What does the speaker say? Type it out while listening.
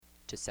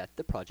To set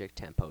the project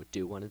tempo,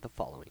 do one of the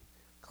following.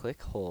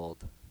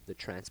 Hold the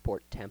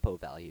transport tempo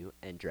value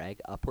and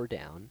drag up or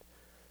down,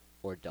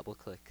 or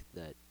double-click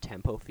the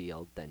tempo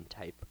field, then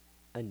type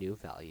a new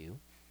value,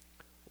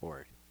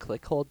 or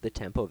hold the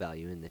tempo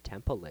value in the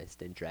tempo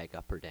list and drag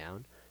up or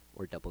down,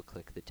 or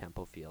double-click the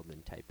tempo field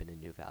and type in a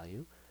new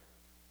value,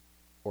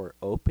 or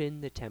open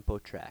the tempo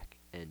track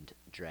and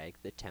drag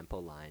the tempo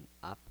line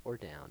up or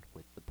down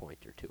with the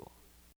pointer tool.